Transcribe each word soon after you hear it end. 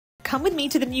come with me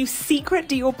to the new secret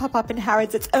Dior pop-up in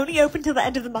Harrods. It's only open till the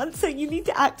end of the month, so you need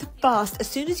to act fast. As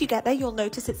soon as you get there, you'll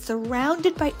notice it's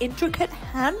surrounded by intricate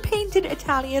hand-painted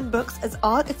Italian books as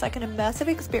art. It's like an immersive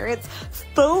experience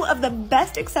full of the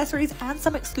best accessories and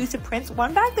some exclusive prints.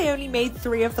 One bag they only made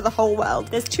 3 of for the whole world.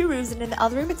 There's 2 rooms, and in the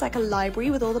other room it's like a library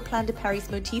with all the Plan de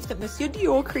Paris motifs that Monsieur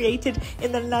Dior created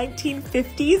in the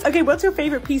 1950s. Okay, what's your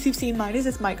favorite piece you've seen? Mine is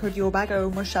this micro Dior bag. I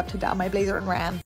almost shoved it down my blazer and ran.